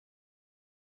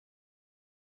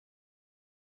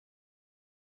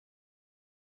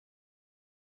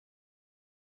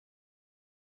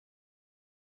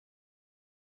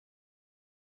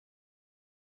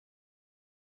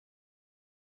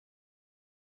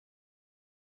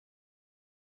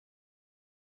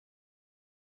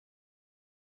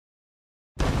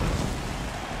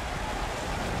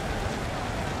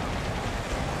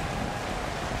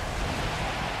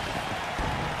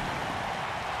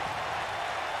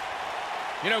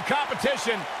You know,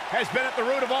 competition has been at the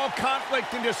root of all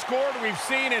conflict and discord we've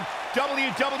seen in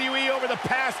WWE over the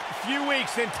past few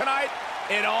weeks, and tonight,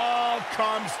 it all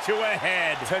comes to a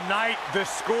head. Tonight, the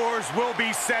scores will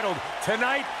be settled.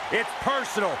 Tonight, it's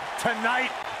personal. Tonight,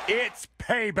 it's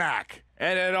payback.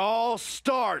 And it all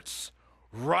starts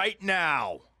right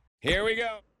now. Here we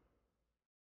go.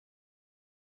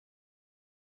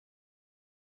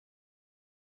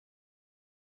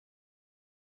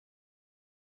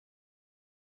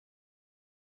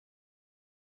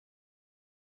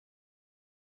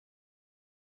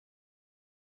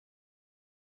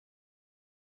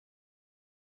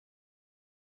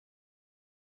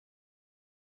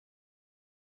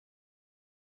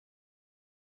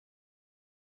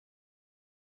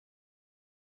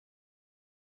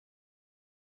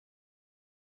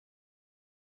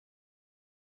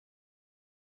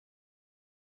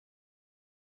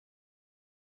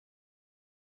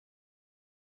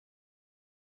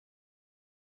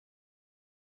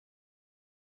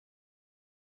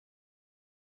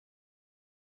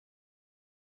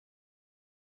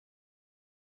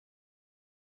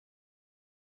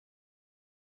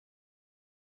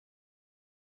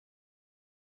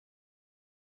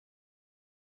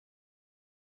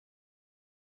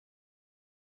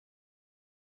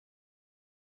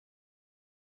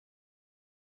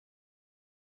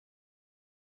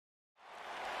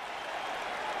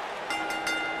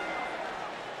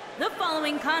 The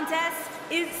following contest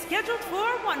is scheduled for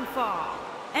one fall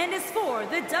and is for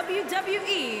the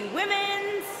WWE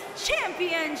Women's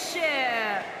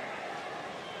Championship.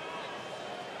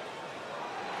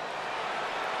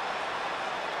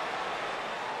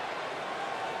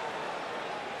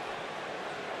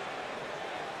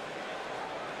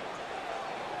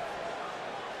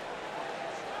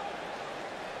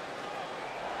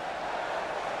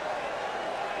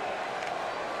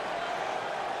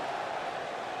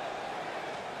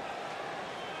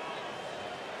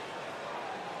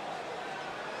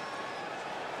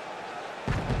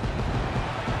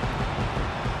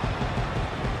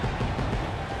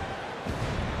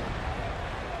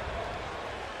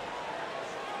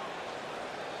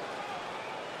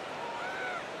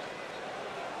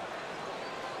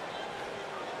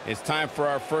 It's time for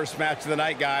our first match of the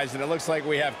night, guys, and it looks like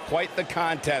we have quite the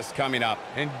contest coming up.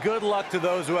 And good luck to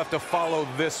those who have to follow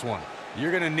this one.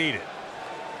 You're going to need it.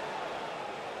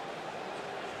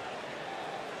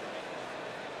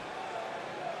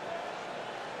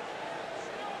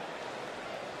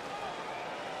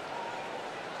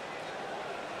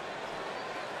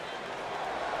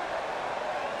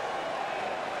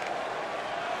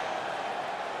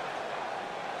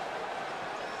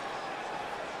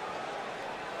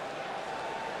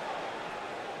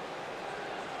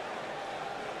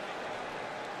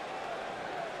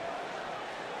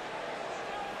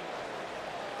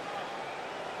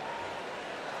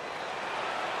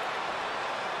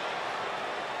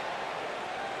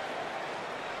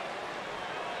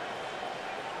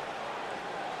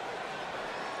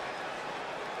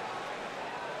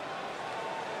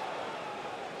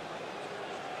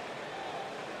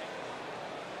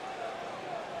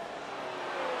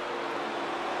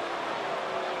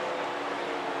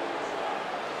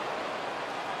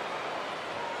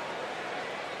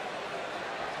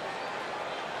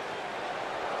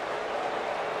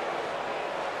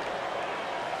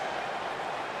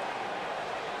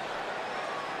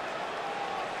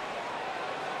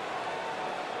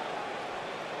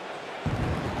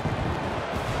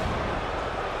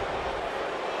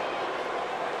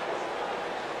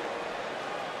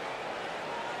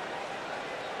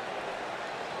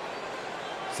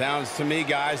 Sounds to me,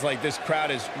 guys, like this crowd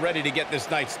is ready to get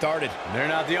this night started. They're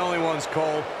not the only ones,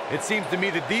 Cole. It seems to me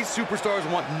that these superstars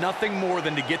want nothing more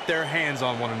than to get their hands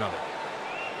on one another.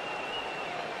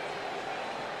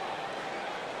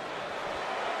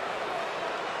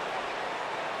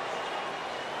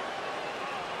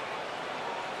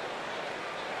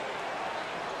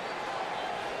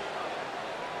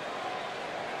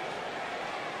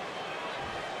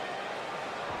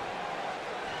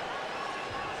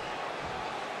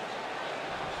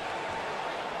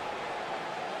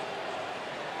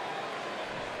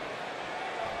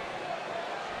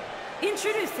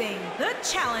 Introducing the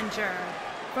challenger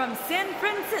from San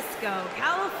Francisco,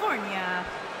 California,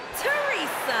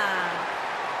 Tersa.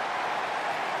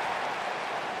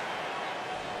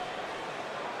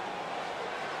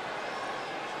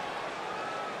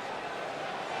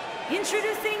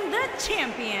 Introducing the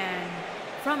champion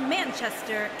from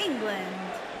Manchester, England.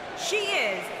 She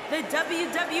is the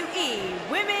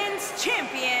WWE Women's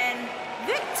Champion,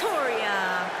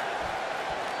 Victoria.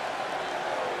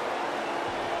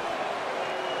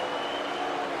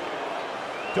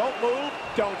 Don't move,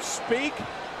 don't speak,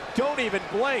 don't even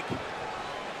blink.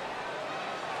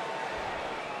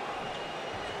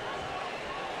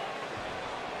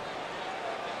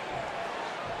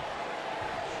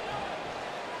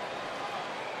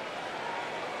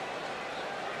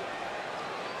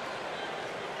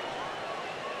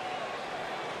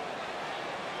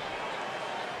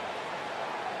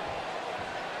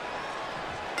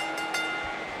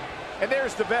 And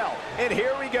there's the bell, and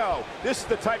here we go. This is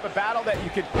the type of battle that you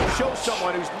can show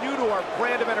someone who's new to our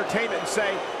brand of entertainment and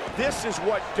say, this is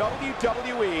what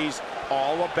WWE's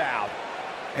all about.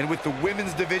 And with the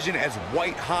women's division as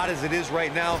white hot as it is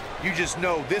right now, you just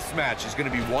know this match is going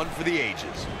to be one for the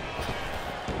ages.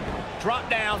 Drop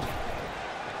down.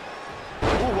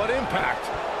 Ooh, what impact.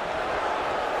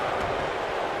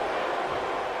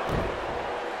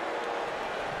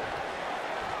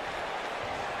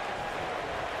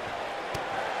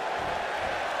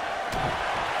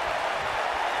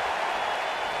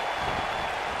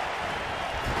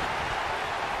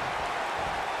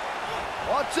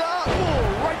 Watch out!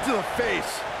 Ooh, right to the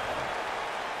face.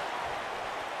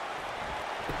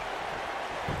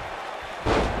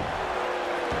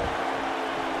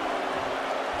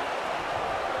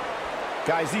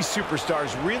 Guys, these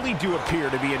superstars really do appear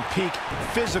to be in peak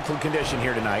physical condition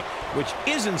here tonight, which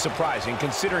isn't surprising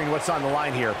considering what's on the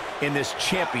line here in this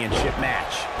championship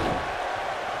match.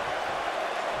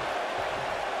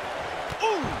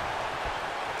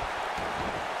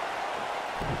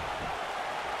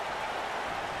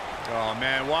 Oh,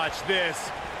 man, watch this.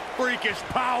 Freakish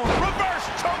power. Reverse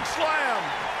choke slam.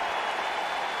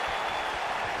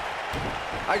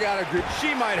 I gotta agree.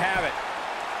 She might have it.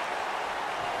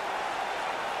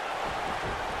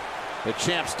 The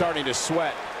champ's starting to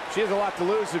sweat. She has a lot to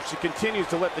lose if she continues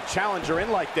to let the challenger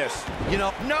in like this. You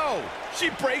know, No! She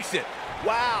breaks it.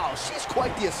 wow, she's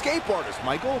quite the escape artist,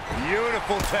 Michael.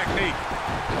 Beautiful technique.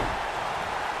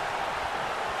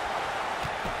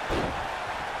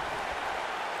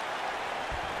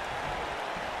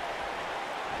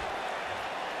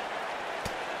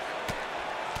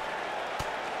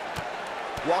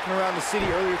 Walking around the city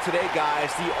earlier today,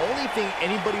 guys, the only thing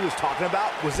anybody was talking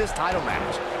about was this title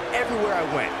match. Everywhere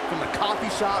I went, from the coffee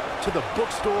shop to the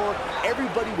bookstore,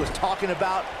 everybody was talking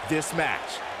about this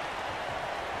match.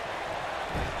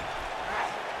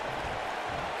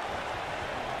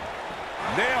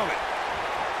 Nailed it.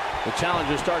 The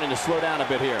challenger's starting to slow down a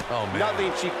bit here. Oh, man.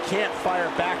 Nothing she can't fire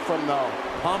back from, though.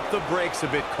 Pump the brakes a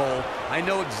bit, Cole. I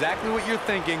know exactly what you're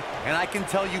thinking, and I can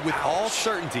tell you with all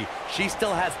certainty, she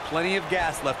still has plenty of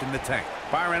gas left in the tank.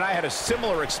 Byron, I had a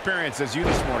similar experience as you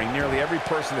this morning. Nearly every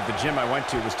person at the gym I went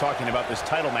to was talking about this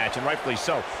title match, and rightfully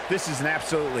so. This is an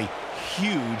absolutely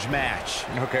huge match.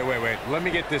 Okay, wait. Let me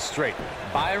get this straight.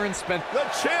 Byron spent The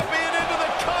champion into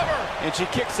the cover! And she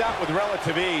kicks out with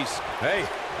relative ease. Hey,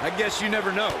 I guess you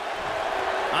never know.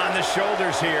 On the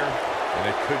shoulders here. And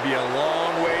it could be a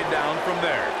long way down from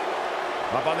there.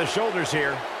 Up on the shoulders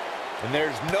here. And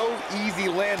there's no easy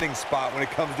landing spot when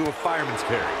it comes to a fireman's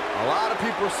carry. A lot of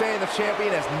people are saying the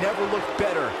champion has never looked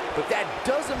better, but that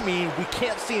doesn't mean we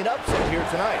can't see an upset here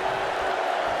tonight.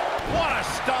 What a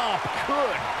stomp!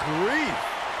 Good grief.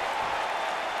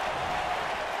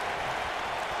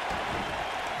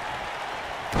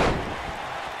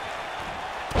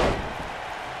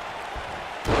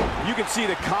 You can see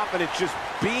the confidence just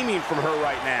beaming from her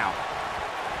right now.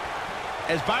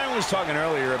 As Byron was talking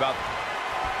earlier about...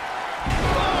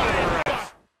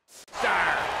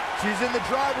 Star. She's in the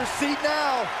driver's seat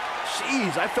now.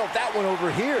 Jeez, I felt that one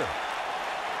over here.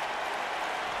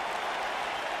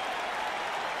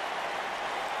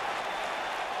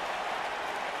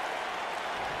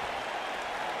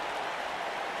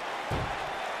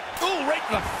 Ooh, right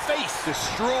in the face.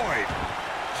 Destroyed.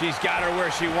 She's got her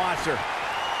where she wants her.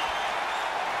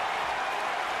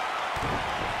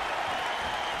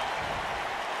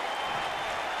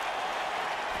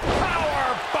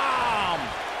 Power bomb.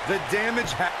 The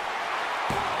damage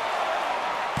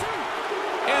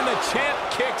And the champ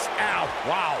kicks out.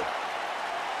 Wow.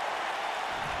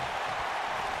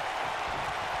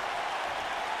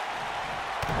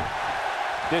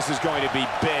 This is going to be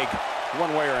big,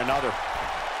 one way or another.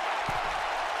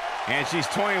 And she's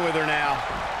toying with her now.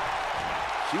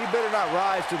 She better not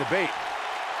rise to the bait.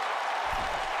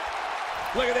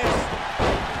 Look at this.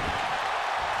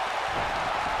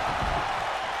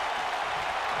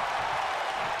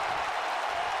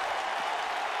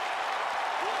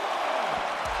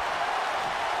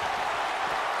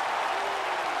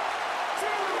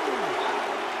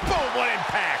 Boom, what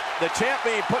impact. The champ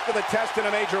being put to the test in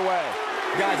a major way.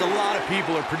 Guys, a lot of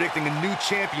people are predicting a new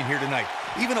champion here tonight.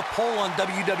 Even a poll on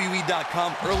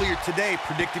WWE.com earlier today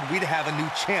predicted we'd have a new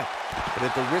champ. But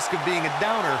at the risk of being a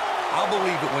downer, I'll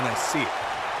believe it when I see it.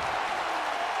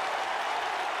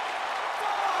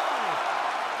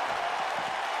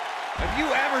 Have you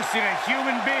ever seen a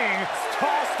human being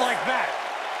tossed like that?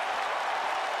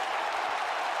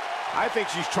 I think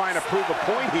she's trying to prove a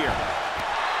point here.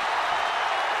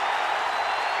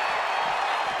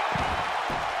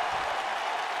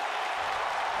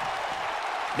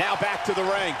 Now back to the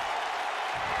ring.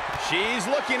 She's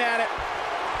looking at it.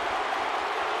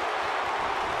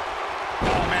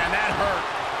 Oh, man, that hurt.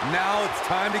 Now it's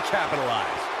time to capitalize.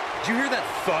 Did you hear that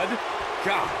thud?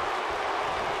 God.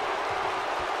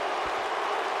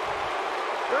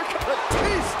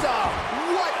 Batista!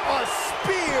 What a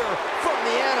spear from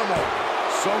the animal!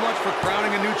 So much for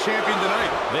crowning a new champion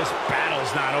tonight. This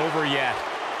battle's not over yet.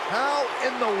 How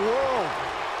in the world?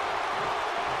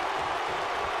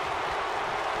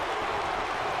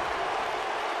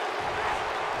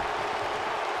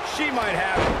 She might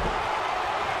have it.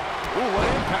 Ooh, what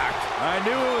impact. I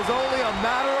knew it was only a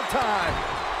matter of time.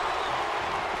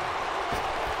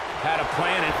 Had a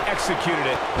plan and executed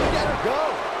it. Let her go.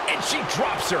 And she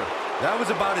drops her. That was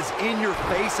about as in your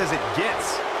face as it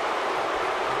gets.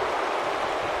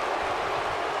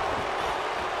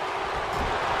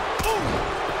 Ooh.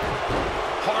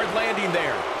 Hard landing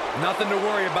there. Nothing to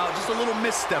worry about, just a little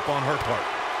misstep on her part.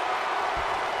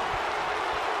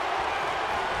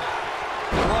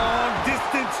 Long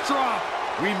distance drop.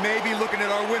 We may be looking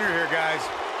at our winner here, guys.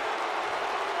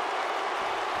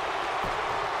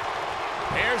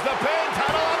 Here's the pin,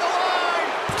 title on the line.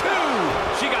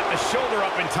 2. She got the shoulder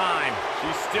up in time.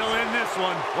 She's still in this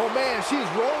one. Oh, man, she's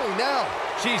rolling now.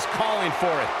 She's calling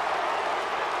for it.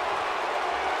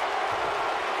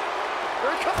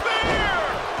 Here comes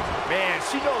Spear! Man,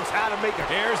 she knows how to make a...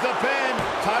 Here's the pin,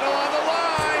 title on the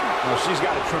line. Well, she's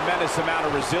got a tremendous amount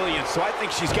of resilience, so I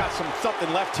think she's got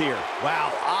something left here.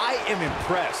 Wow, I am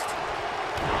impressed.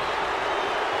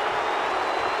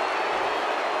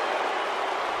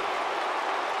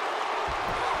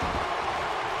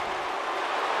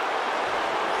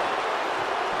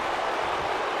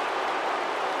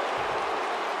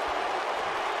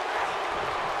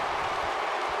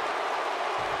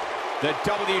 The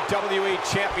WWE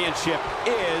Championship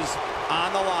is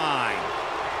on the line.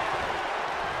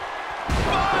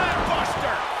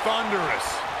 Buster! Thunderous.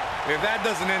 If that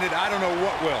doesn't end it, I don't know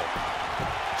what will.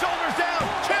 Shoulders down,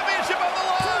 championship on the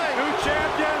line! New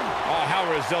champion. Oh, how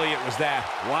resilient was that?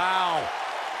 Wow.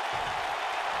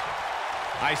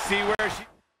 I see where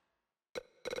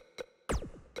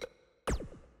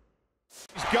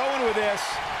she's going with this.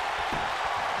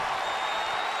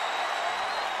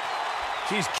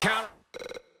 She's countering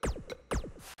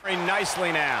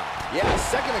nicely now. Yeah, a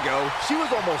second ago, she was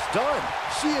almost done.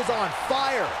 She is on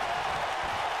fire.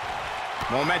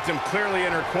 Momentum clearly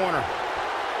in her corner.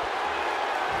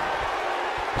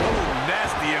 Oh,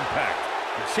 nasty impact.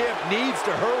 The champ needs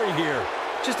to hurry here.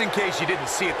 Just in case you didn't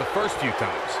see it the first few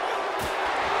times.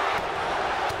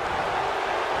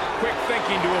 Quick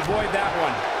thinking to avoid that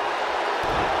one.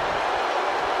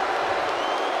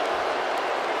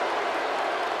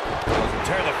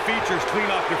 Tear the features clean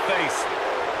off your face.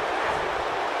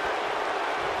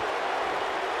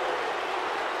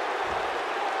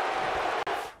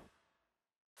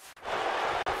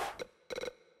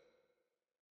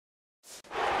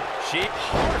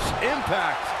 Harsh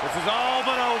impact. This is all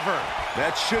but over.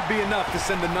 That should be enough to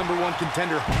send the #1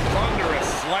 contender. Thunderous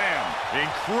slam.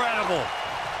 Incredible.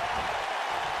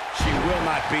 She will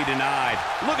not be denied.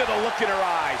 Look at the look in her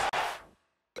eyes.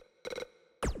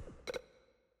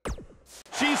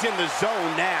 She's in the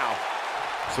zone now.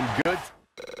 Some good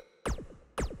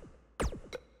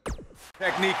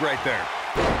technique right there.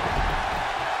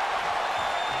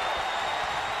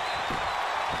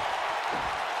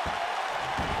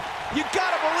 You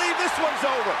gotta believe this one's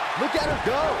over. Look at her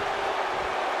go.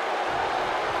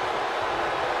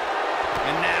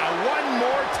 And now one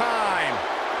more time.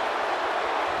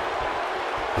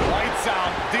 Lights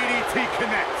out. DDT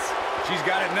connects. She's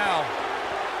got it now.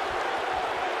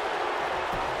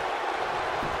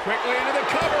 Quickly into the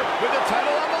cover with the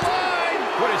title on the line.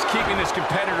 What is keeping this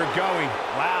competitor going?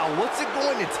 Wow, what's it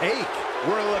going to take?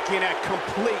 We're looking at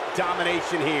complete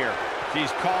domination here.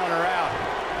 She's calling her out.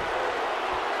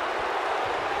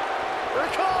 Here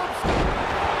it comes.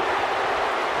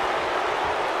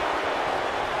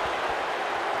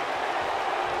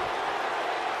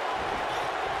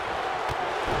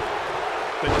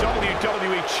 The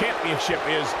WWE Championship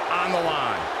is on the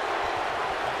line.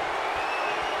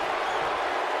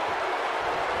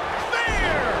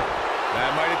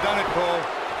 That might have done it, Cole.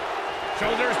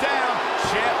 Shoulders down,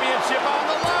 on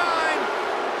the line.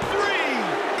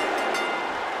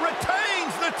 3.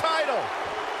 Retains the title.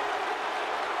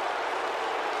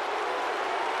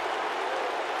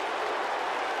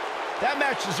 That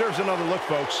match deserves another look,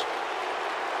 folks.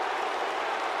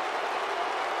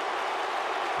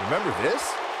 Remember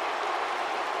this?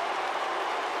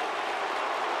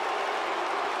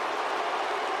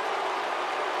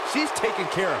 She's taking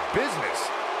care of business.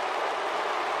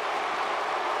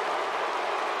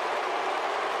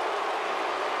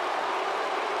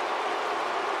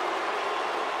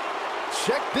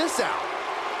 Check this out.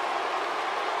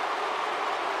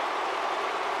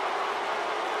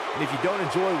 And if you don't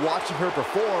enjoy watching her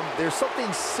perform, there's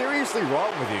something seriously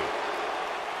wrong with you.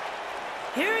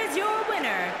 Here is your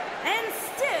winner, and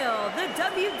still the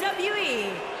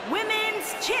WWE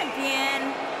Women's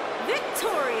Champion,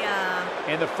 Victoria.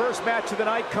 And the first match of the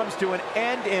night comes to an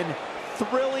end in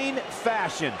thrilling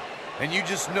fashion. And you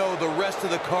just know the rest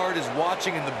of the card is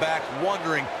watching in the back,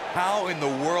 wondering how in the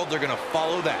world they're going to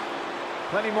follow that.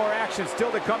 Plenty more action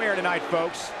still to come here tonight,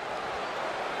 folks.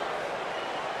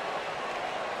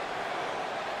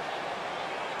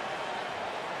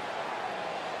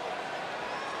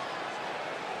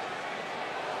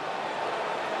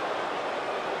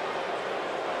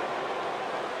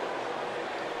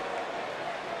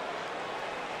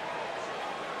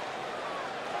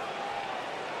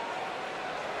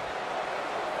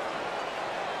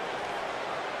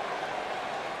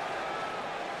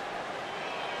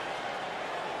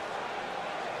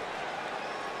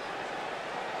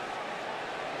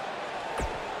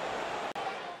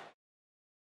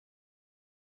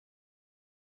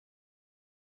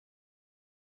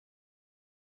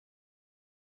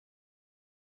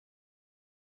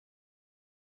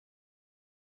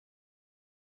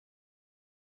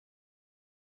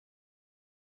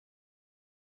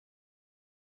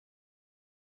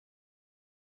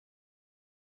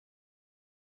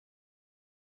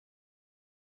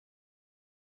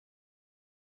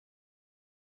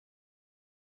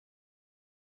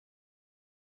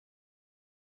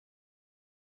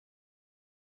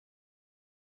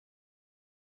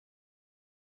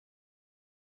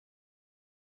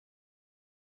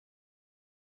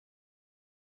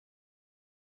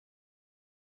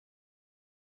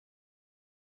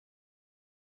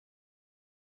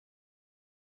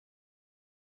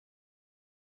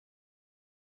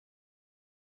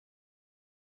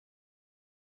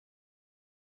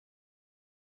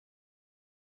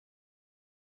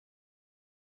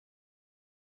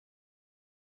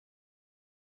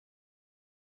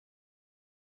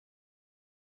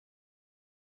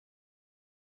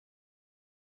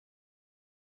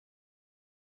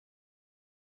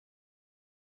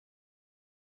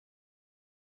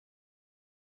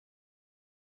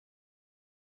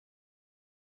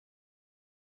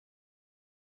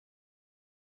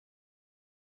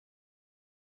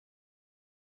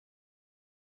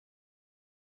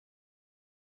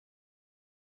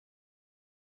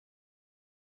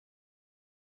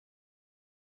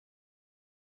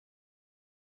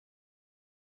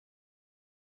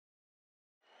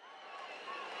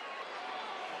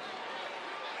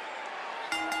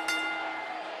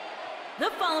 The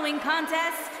following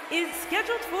contest is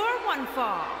scheduled for one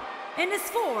fall and is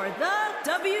for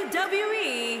the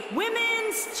WWE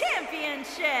Women's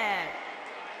Championship.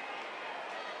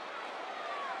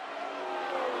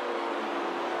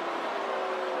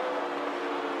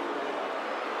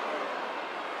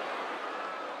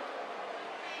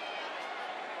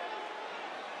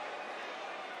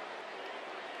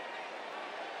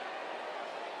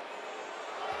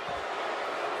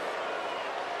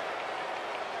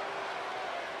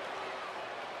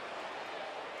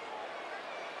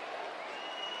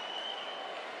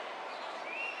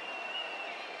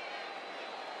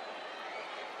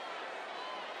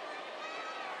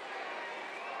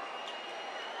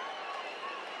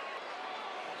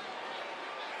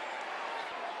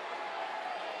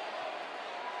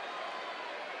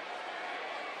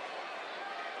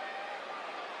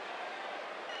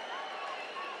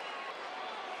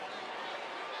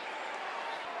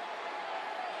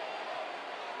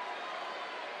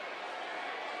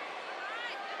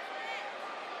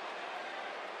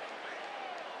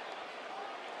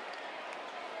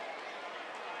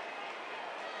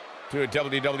 Two of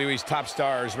WWE's top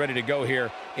stars ready to go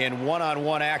here in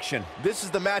one-on-one action. This is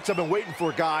the match I've been waiting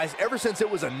for, guys. Ever since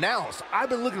it was announced, I've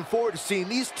been looking forward to seeing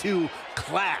these two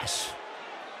clash.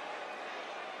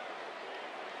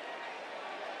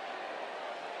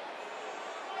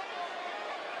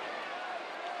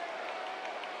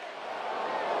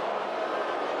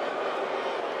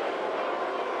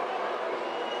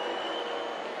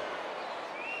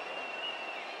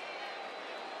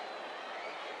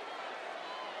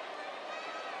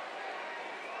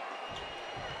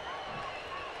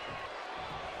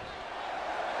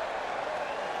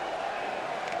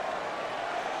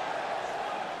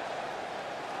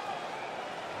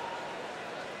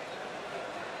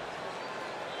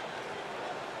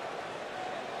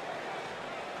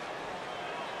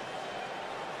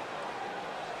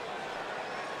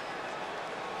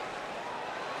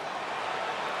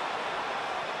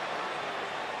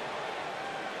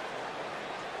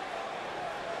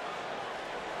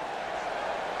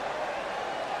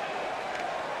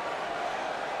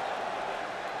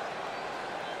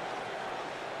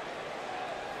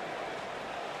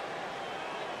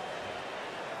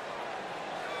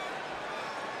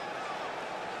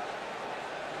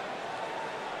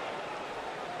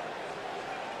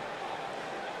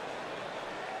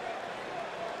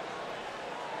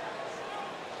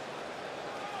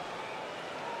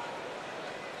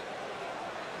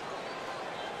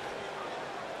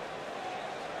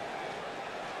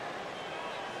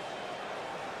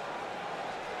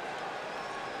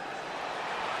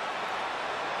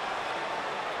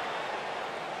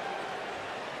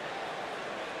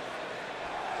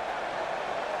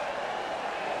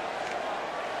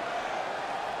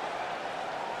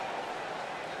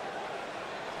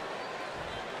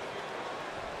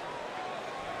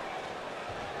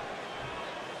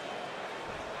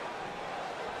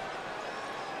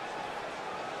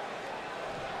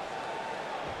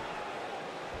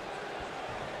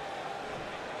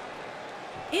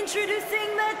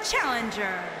 Introducing the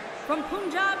challenger from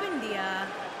Punjab, India,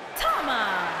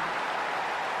 Tama.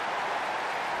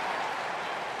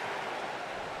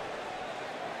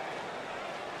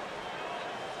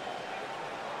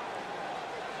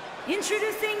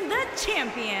 Introducing the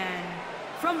champion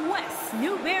from West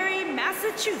Newbury,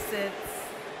 Massachusetts.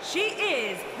 She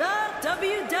is the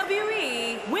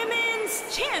WWE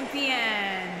Women's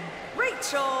Champion,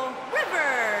 Rachael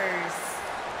Rivers.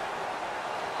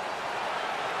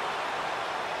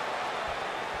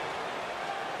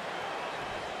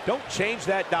 Don't change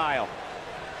that dial.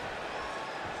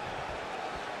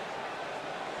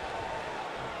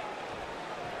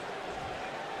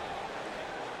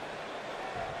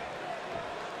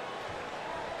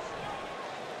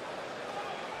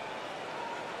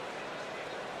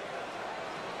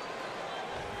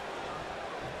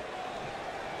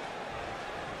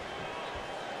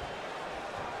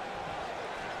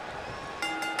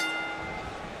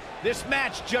 This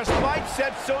match just might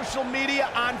set social media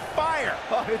on fire.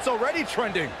 Oh, it's already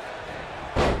trending.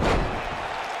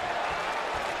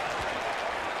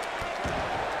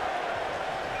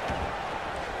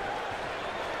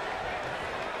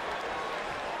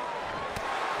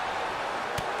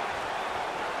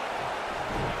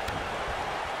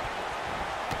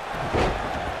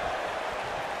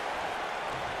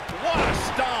 What a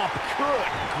stomp. Good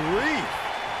grief.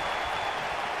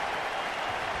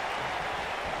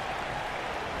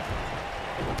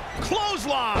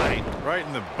 Clothesline! Right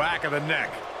in the back of the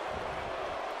neck.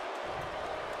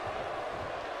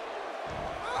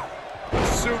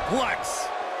 Suplex.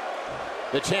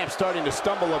 The champ's starting to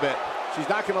stumble a bit. She's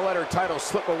not going to let her title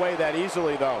slip away that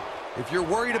easily, though. If you're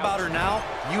worried about her now,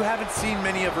 you haven't seen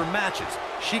many of her matches.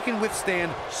 She can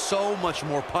withstand so much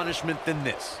more punishment than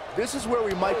this. This is where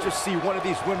we might just see one of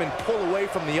these women pull away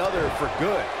from the other for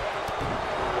good.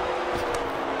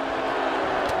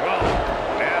 Oh,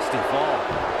 nasty fall.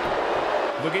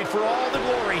 Looking for all the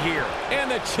glory here.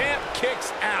 And the champ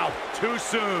kicks out. Too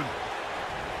soon.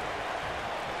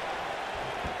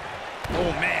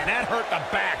 Oh, man, that hurt the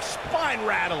back. Spine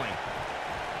rattling.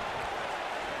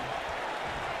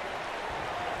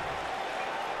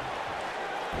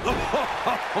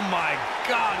 Oh, my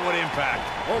God, what impact.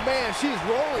 Oh, man, she's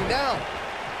rolling now.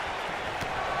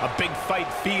 A big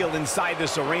fight feel inside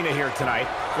this arena here tonight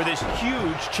for this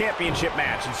huge championship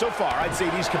match. And so far, I'd say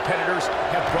these competitors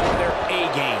have brought their A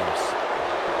games.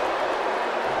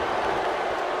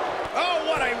 Oh,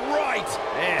 what a right!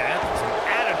 Man, that's some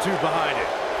attitude behind it.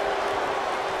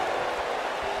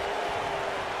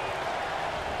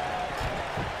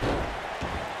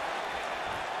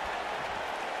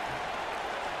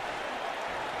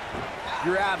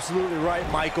 You're absolutely right,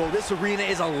 Michael. This arena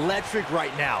is electric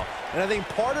right now. And I think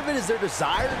part of it is their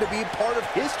desire to be part of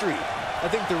history. I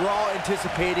think they're all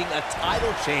anticipating a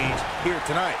title change here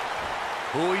tonight.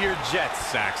 Cool your jets,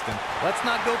 Saxton. Let's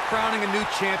not go crowning a new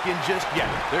champion just yet.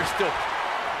 There's still...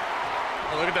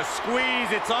 Oh, look at the squeeze.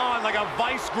 It's on like a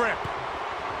vice grip.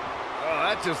 Oh,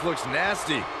 that just looks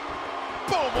nasty.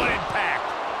 Boom, what impact!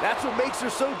 That's what makes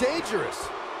her so dangerous.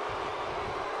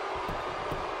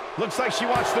 Looks like she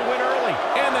wants to win early.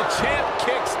 And the champ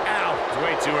kicks out. It's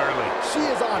way too early. She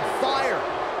is on fire.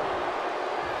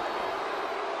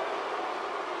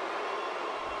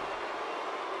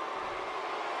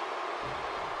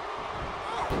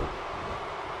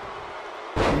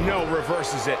 No,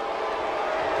 reverses it.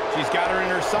 She's got her in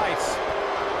her sights.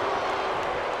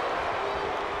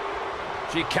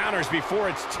 She counters before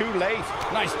it's too late.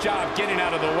 Nice job getting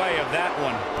out of the way of that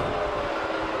one.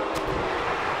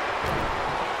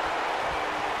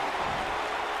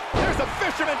 There's a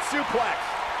fisherman suplex.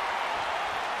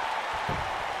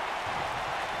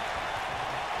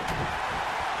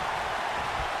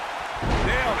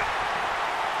 Nailed it.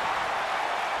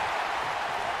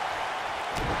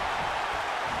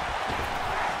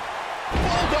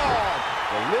 Bulldog.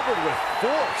 Delivered with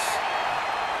force.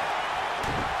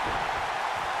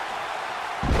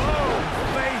 Boom,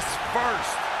 face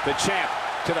first. The champ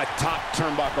to the top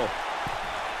turnbuckle.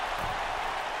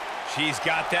 She's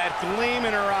got that gleam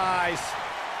in her eyes.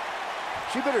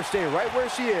 She better stay right where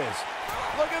she is.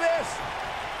 Look at this.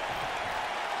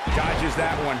 Dodges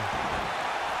that one.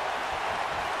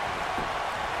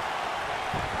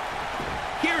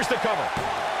 Here's the cover.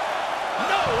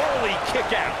 No, early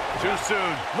kick out. Too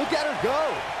soon. Look at her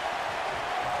go.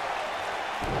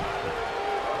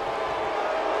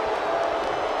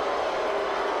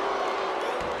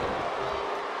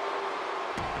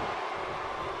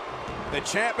 The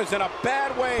champ is in a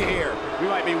bad way here. We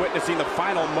might be witnessing the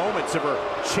final moments of her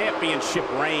championship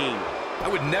reign. I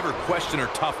would never question her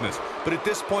toughness, but at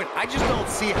this point, I just don't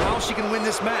see how she can win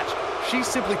this match. She's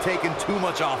simply taken too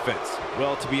much offense.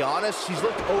 Well, to be honest, she's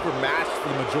looked overmatched for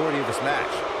the majority of this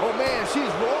match. Oh man, she's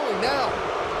rolling now.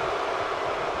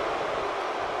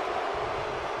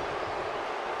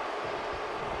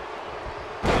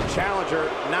 The challenger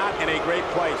not in a great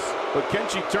place. But can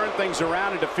she turn things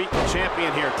around and defeat the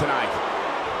champion here tonight?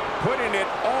 Putting it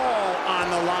all on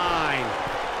the line.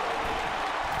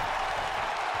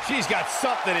 She's got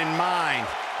something in mind.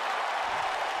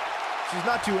 She's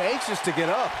not too anxious to get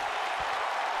up.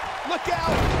 Look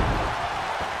out!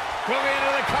 Going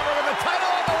into the cover with the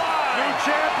title on the line. New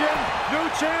champion, new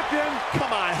champion.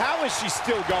 Come on, how is she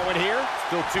still going here?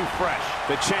 Still too fresh.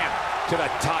 The champ to the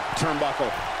top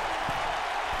turnbuckle.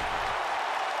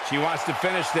 She wants to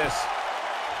finish this.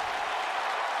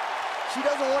 She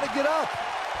doesn't want to get up.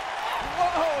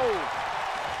 Whoa!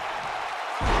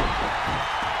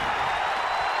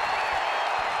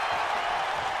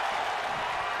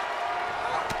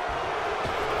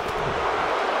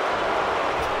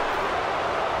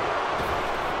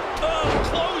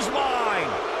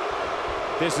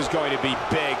 This is going to be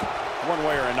big, one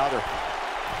way or another.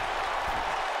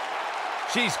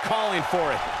 She's calling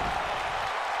for it.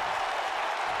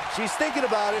 She's thinking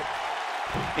about it.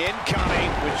 Incoming.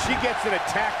 When she gets in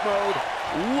attack mode,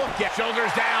 look at...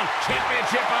 Shoulders down,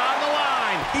 championship on the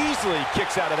line. Easily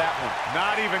kicks out of that one.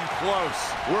 Not even close.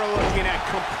 We're looking at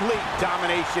complete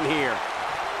domination here.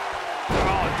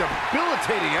 Oh,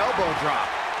 debilitating elbow drop.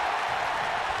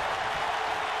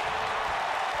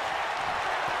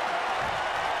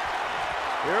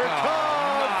 Here it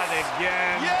comes. Not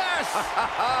again. Yes!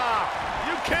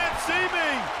 You can't see me.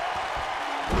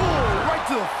 Ooh, right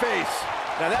to the face.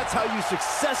 Now that's how you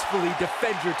successfully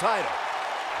defend your title.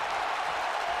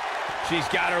 She's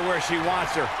got her where she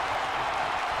wants her.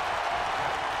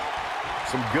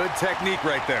 Some good technique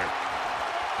right there.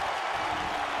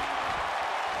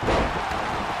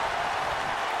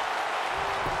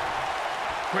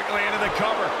 Quickly into the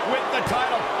cover with the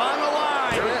title on the line.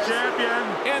 Champion.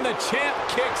 And the champ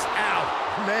kicks out.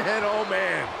 Man, oh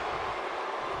man.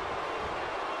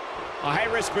 A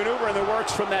high-risk maneuver in the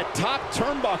works from that top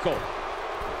turnbuckle.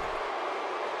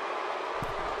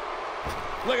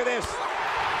 Look at this.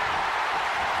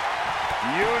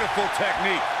 Beautiful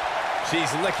technique.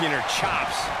 She's licking her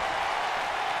chops.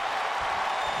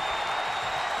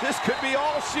 This could be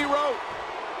all she wrote.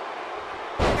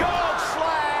 Gold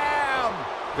slam!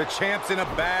 The champ's in a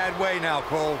bad way now,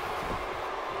 Cole.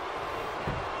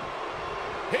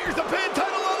 Here's the pin,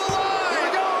 title on the line! Here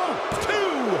we go! 2!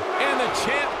 And the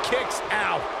champ kicks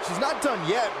out. She's not done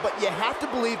yet, but you have to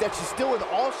believe that she's still in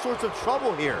all sorts of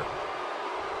trouble here.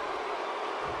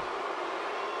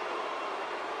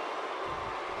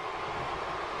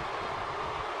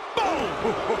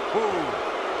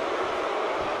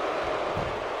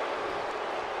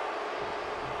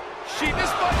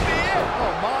 This might be it!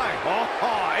 Oh my! Oh,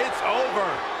 it's over.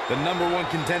 The #1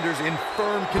 contender's in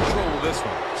firm control of this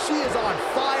one. She is on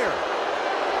fire.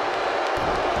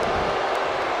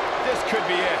 This could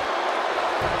be it.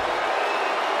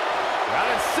 Got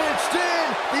it cinched in.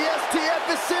 The STF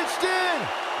is cinched in.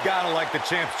 Gotta like the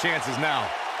champ's chances now.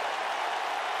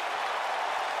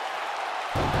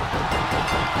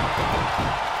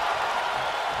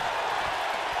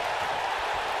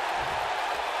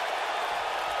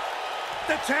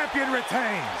 The champion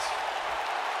retains.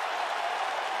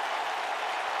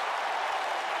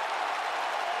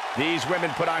 These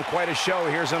women put on quite a show.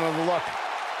 Here's another look.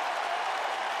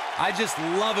 I just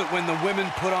love it when the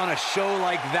women put on a show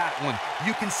like that one.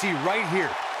 You can see right here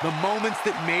the moments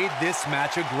that made this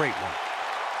match a great one.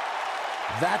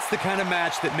 That's the kind of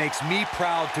match that makes me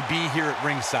proud to be here at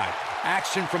ringside.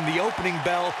 Action from the opening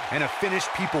bell and a finish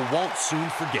people won't soon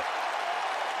forget.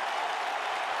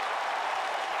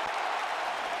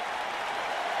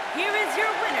 Here is your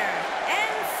winner,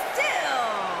 and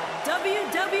still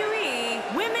WWE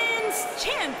Women's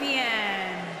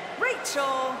Champion,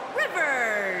 Rachael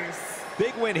Rivers.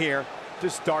 Big win here to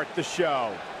start the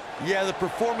show. Yeah, the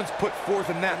performance put forth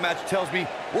in that match tells me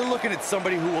we're looking at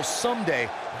somebody who will someday,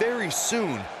 very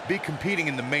soon, be competing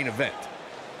in the main event.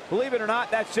 Believe it or not,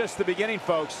 that's just the beginning,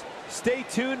 folks. Stay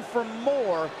tuned for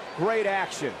more great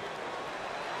action.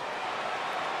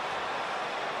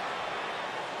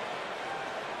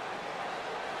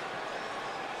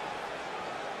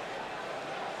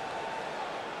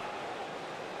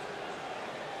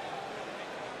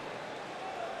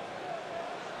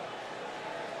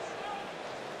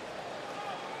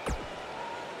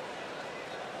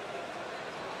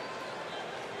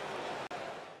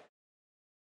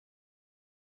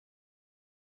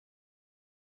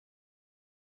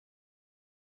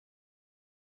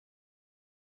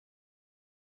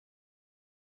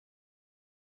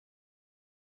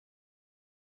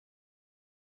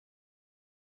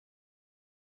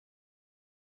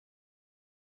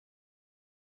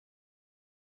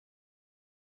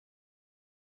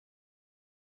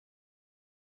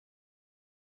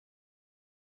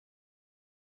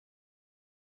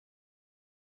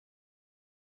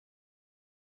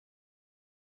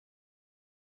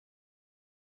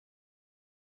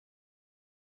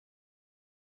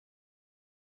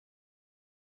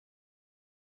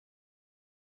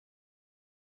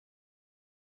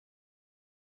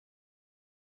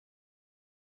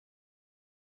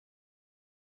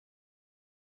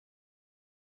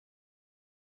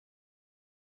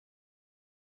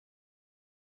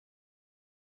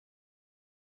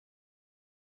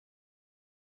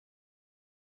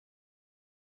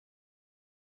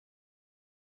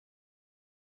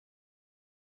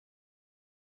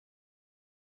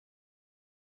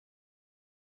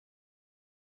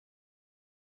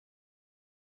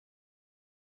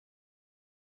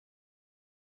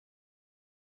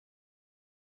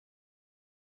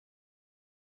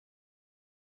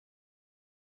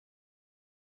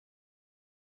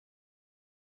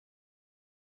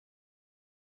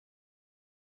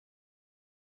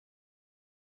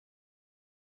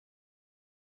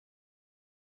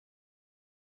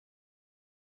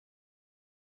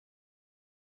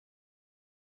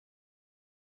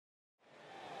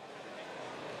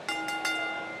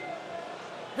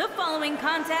 following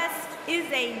contest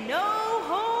is a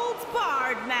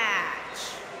no-holds-barred match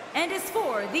and is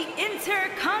for the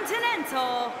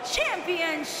Intercontinental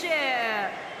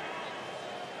Championship.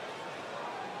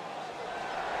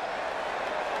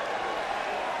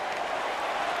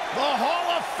 The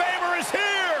Hall of Famer is here!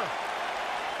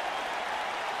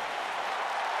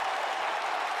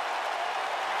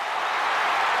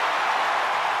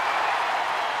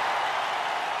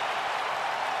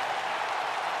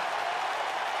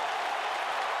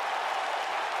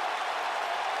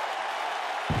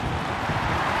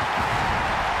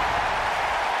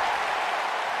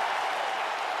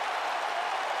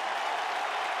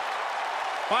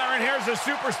 Byron, here's a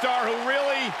superstar who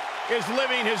really is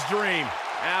living his dream.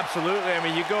 Absolutely. I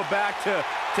mean, you go back to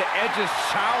Edge's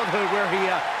childhood where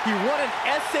he won an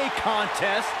essay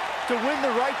contest to win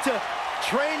the right to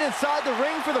train inside the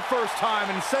ring for the first time.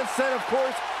 And since then, of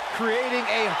course, creating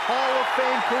a Hall of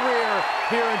Fame career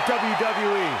here in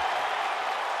WWE.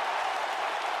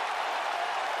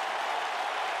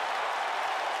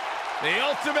 The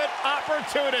ultimate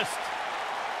opportunist.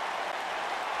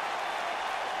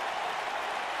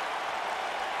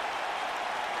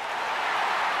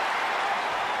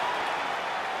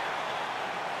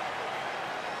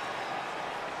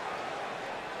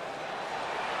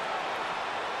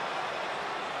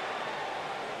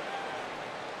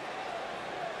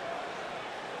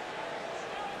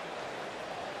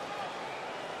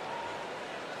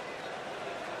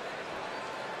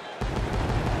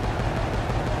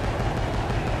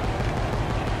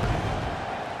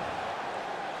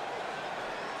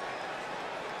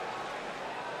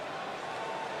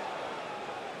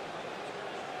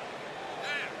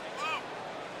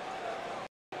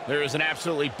 There is an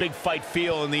absolutely big fight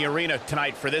feel in the arena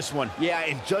tonight for this one. Yeah,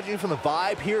 and judging from the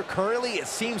vibe here currently, it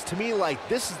seems to me like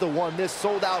this is the one this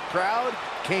sold-out crowd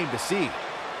came to see.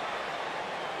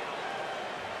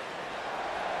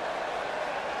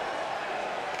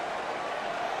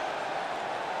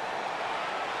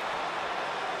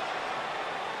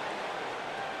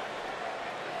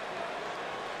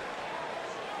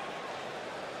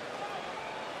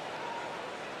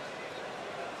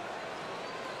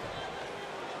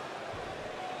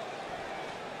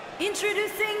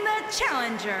 Introducing the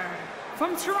challenger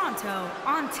from Toronto,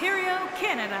 Ontario,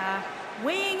 Canada,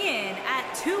 weighing in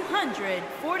at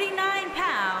 249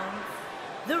 pounds,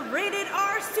 the Rated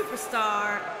R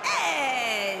superstar,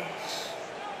 Edge.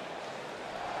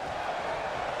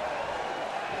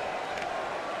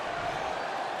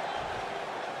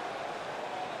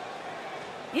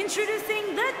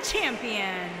 Introducing the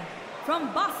champion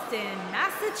from Boston,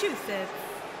 Massachusetts,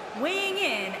 weighing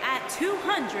in at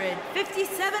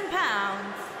 257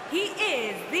 pounds, he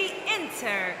is the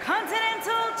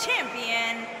Intercontinental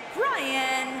Champion,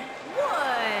 Brian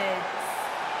Woods.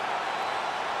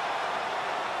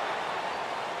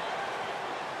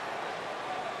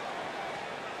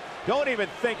 Don't even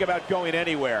think about going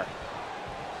anywhere.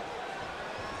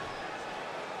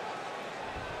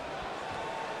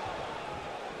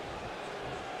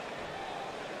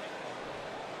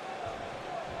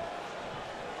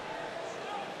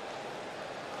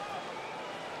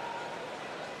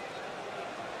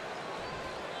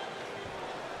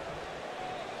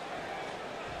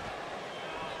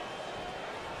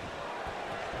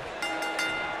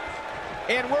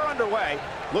 And we're underway.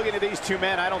 Looking at these two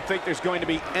men, I don't think there's going to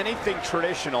be anything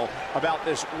traditional about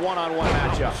this one-on-one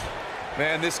matchup.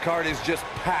 Man, this card is just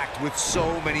packed with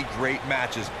so many great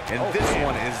matches, and this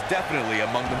one is definitely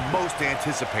among the most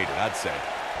anticipated, I'd say.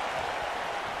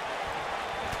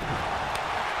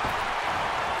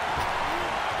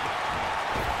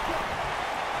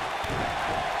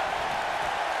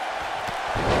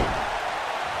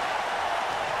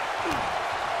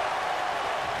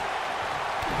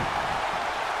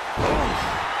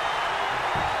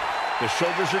 The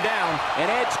shoulders are down, and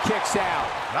Edge kicks out.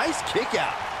 Nice kick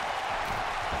out.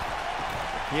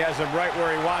 He has him right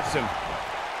where he wants him.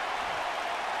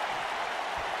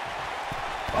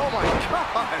 Oh my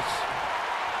gosh.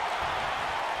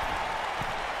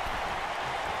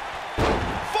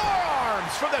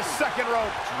 Forearms for the second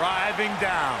rope. Driving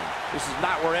down. This is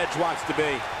not where Edge wants to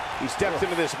be. He steps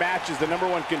into this match as the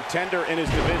 #1 contender in his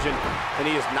division, and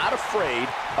he is not afraid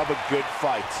of a good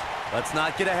fight. Let's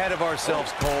not get ahead of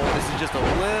ourselves, Cole. This is just a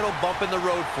little bump in the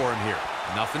road for him here.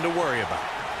 Nothing to worry about.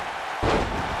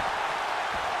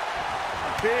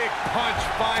 A big punch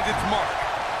finds its mark.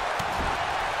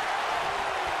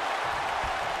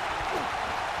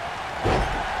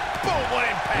 Boom, what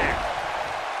impact.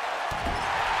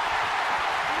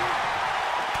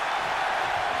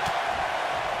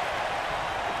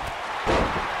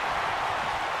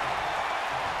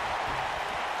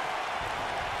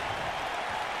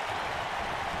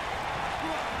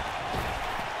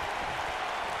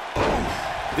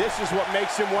 this is what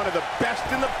makes him one of the best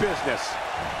in the business.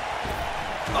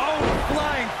 Oh,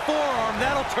 flying forearm.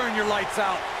 That'll turn your lights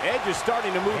out. Edge is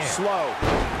starting to move slow.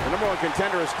 The #1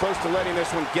 contender is close to letting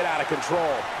this one get out of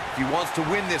control. If he wants to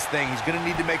win this thing, he's going to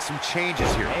need to make some changes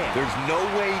here. There's no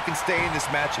way he can stay in this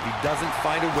match if he doesn't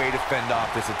find a way to fend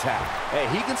off this attack. Hey,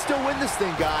 he can still win this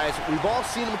thing, guys. We've all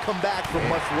seen him come back from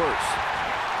much worse.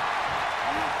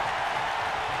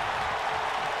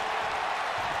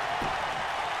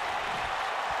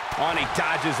 On, he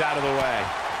dodges out of the way.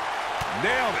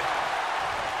 Nailed it.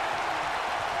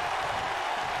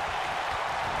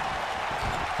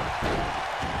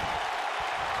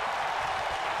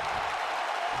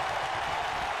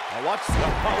 What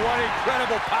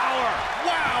incredible power.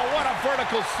 Wow, what a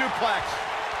vertical suplex.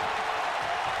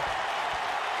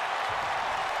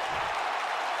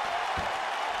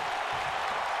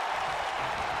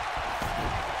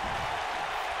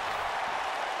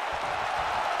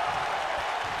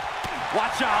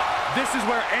 Watch out. This is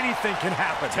where anything can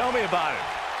happen. Tell me about it.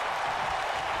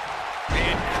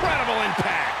 Incredible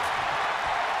impact.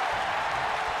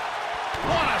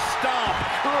 What a stomp.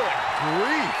 Good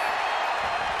grief.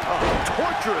 Oh,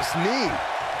 torturous knee.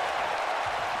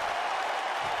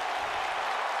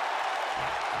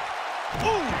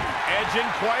 Ooh, Edge in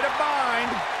quite a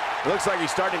bind. It looks like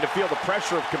he's starting to feel the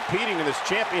pressure of competing in this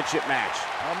championship match.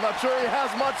 I'm not sure he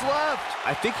has much left.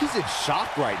 I think he's in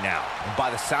shock right now. And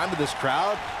by the sound of this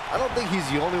crowd, I don't think he's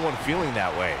the only one feeling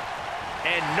that way.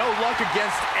 And no luck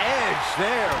against Edge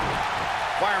there.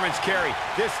 Fireman's carry.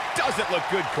 This doesn't look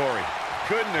good, Corey.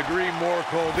 Couldn't agree more,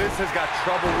 Cole. This has got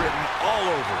trouble written all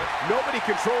over it. Nobody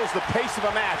controls the pace of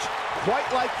a match quite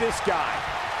like this guy.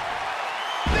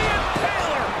 The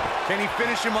Impaler! Can he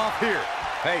finish him off here?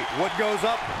 Hey, what goes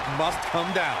up must come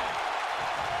down.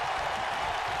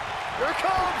 Here it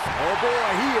comes. Oh, boy,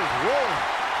 he is rolling.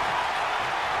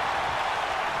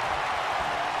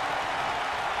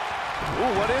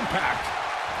 Ooh, what impact.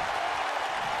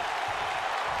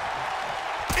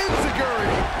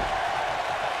 Enziguri.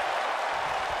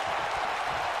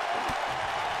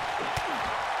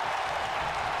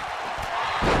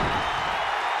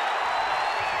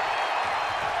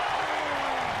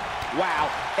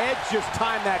 Wow, Edge just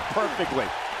timed that perfectly.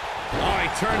 Oh, he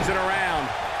turns it around.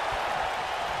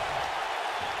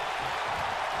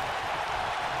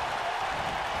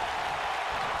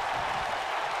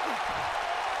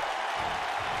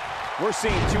 We're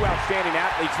seeing two outstanding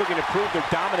athletes looking to prove their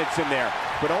dominance in there,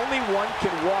 but only one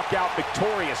can walk out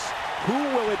victorious. Who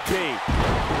will it be?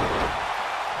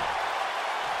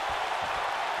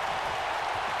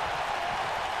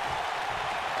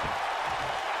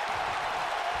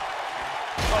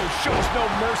 Oh, shows no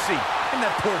mercy. In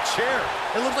that poor chair.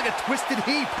 It looks like a twisted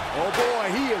heap. Oh, boy,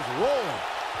 he is rolling.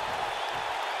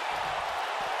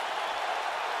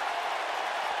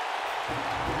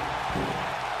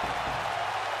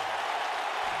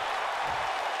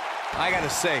 I gotta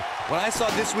say, when I saw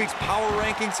this week's power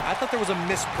rankings, I thought there was a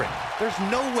misprint. There's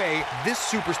no way this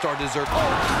superstar deserves...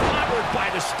 Oh, clobbered by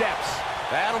the steps.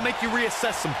 That'll make you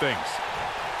reassess some things.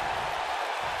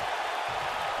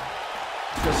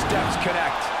 The steps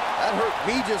connect. That hurt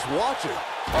me just watching.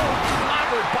 Oh,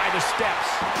 clobbered by the steps.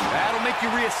 That'll make you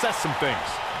reassess some things.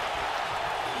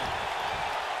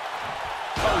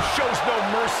 Oh, shows no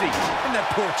mercy. In that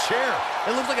poor chair.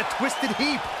 It looks like a twisted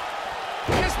heap.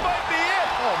 This might be it.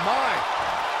 Oh, my.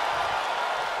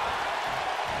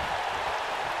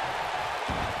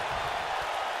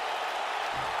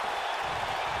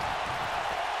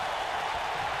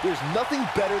 There's nothing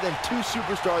better than two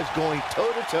superstars going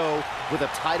toe-to-toe with a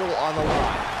title on the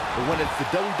line. But when it's the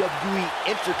WWE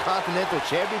Intercontinental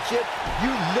Championship, you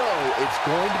know it's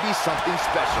going to be something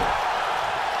special.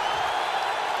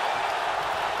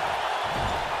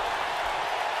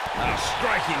 A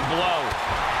striking blow.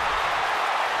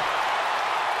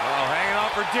 Oh, hanging on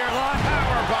for dear life.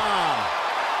 Powerbomb.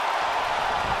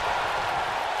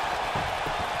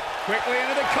 Quickly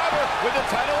into the cover with the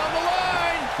title on the line.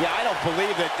 Yeah, I don't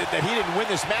believe that he didn't win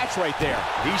this match right there.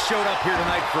 He showed up here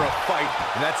tonight for a fight,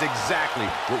 and that's exactly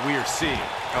what we are seeing.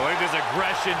 Oh, look at this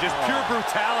aggression, just pure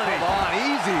brutality. Come on,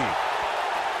 easy.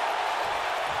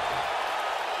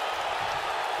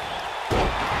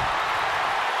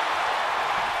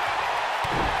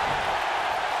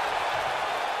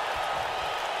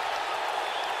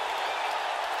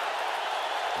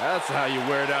 That's how you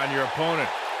wear down your opponent.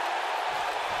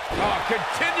 Oh,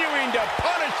 continuing to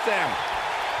punish them.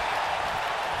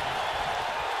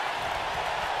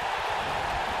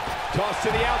 Toss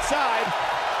to the outside.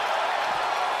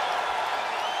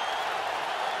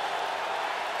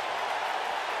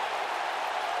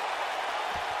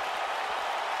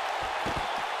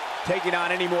 taking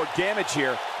on any more damage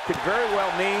here could very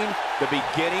well mean the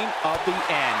beginning of the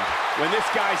end. When this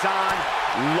guy's on,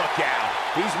 look out.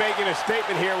 He's making a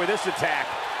statement here with this attack.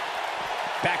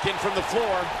 Back in from the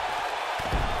floor.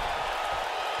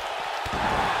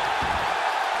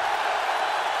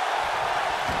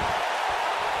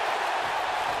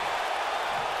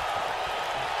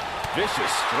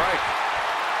 Vicious strike.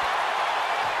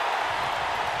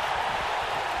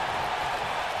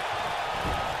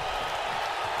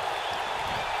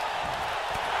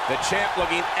 The champ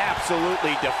looking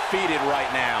absolutely defeated right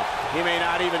now. He may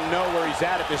not even know where he's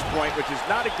at this point, which is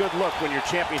not a good look when your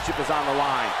championship is on the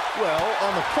line. Well,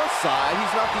 on the plus side,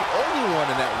 he's not the only one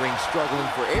in that ring struggling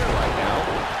for air right now.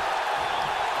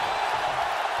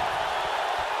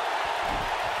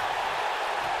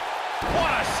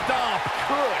 What a stomp!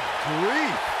 Good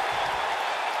grief!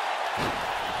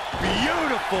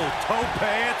 Beautiful tope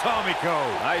atomico.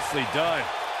 Nicely done.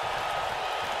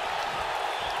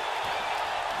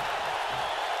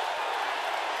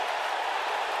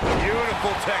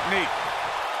 Beautiful technique.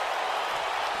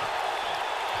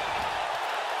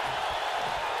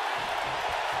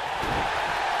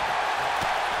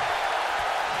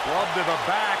 Club to the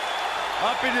back.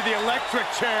 Up into the electric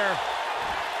chair.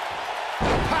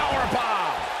 Power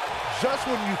bomb. Just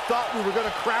when you thought we were going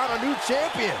to crown a new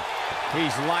champion.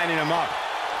 He's lining him up.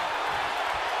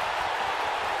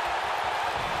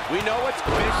 We know it's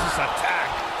Vicious attack.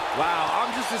 Wow,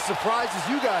 I'm just as surprised as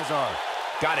you guys are.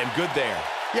 got him good there.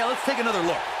 Yeah, let's take another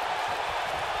look.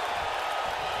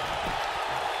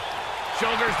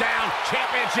 Shoulders down,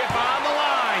 championship on the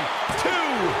line. 2.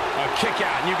 A kick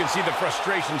out, and you can see the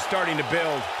frustration starting to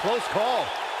build. Close call.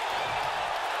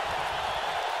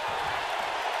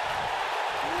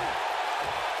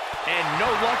 And no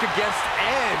luck against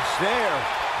Edge there.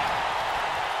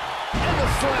 And the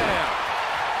slam.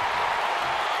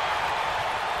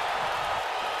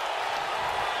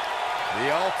 The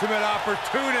ultimate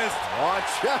opportunist.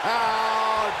 Watch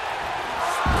out.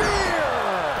 Spear.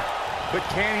 But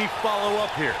can he follow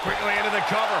up here? Quickly into the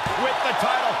cover with the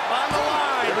title on the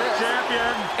line. The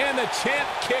champion. And the champ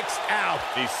kicks out.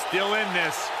 He's still in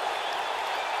this.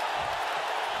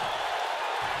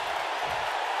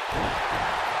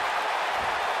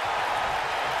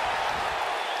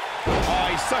 Oh,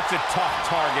 he's such a tough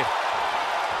target.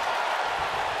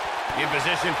 In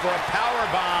position for a power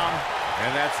bomb.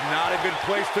 And that's not a good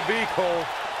place to be, Cole.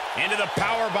 Into the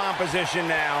power bomb position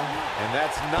now. And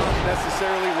that's not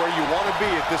necessarily where you want to be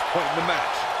at this point in the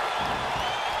match.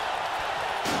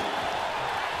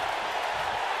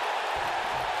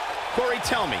 Corey,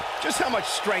 tell me, just how much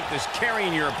strength does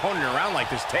carrying your opponent around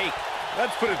like this take?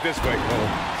 Let's put it this way, Cole.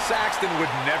 Saxton would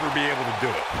never be able to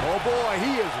do it. Oh boy,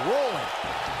 he is rolling.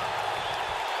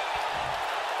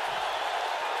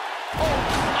 Oh,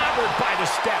 clobbered by the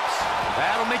steps.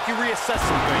 That'll make you reassess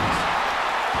some things.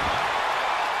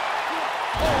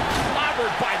 Oh,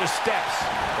 clobbered by the steps.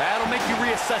 That'll make you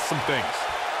reassess some things.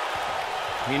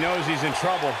 He knows he's in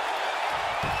trouble.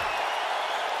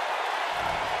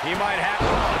 He might have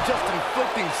Just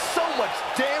inflicting so much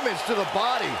damage to the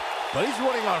body. But he's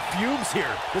running on fumes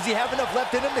here. Does he have enough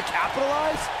left in him to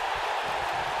capitalize?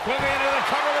 quickly into the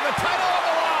cover with the title on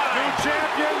the line. New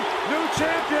champion, new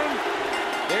champion.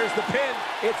 There's the pin.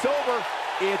 It's over.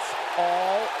 It's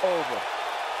all over.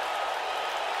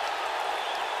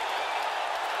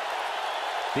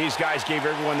 These guys gave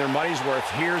everyone their money's worth.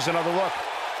 Here's another look.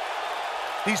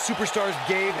 These superstars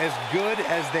gave as good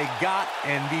as they got,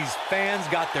 and these fans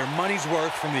got their money's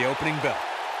worth from the opening bell.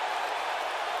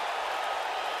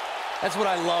 That's what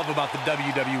I love about the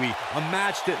WWE, a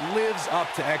match that lives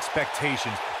up to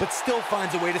expectations, but still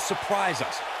finds a way to surprise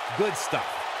us. Good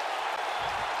stuff.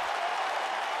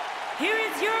 Here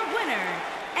is your winner,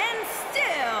 and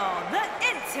still the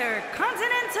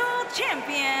Intercontinental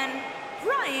Champion,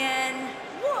 Brian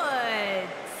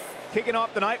Woods. Kicking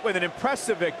off the night with an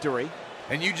impressive victory.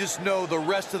 And you just know the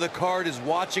rest of the card is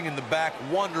watching in the back,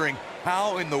 wondering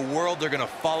how in the world they're going to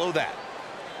follow that.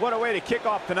 What a way to kick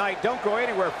off the night. Don't go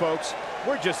anywhere, folks.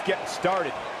 We're just getting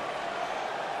started.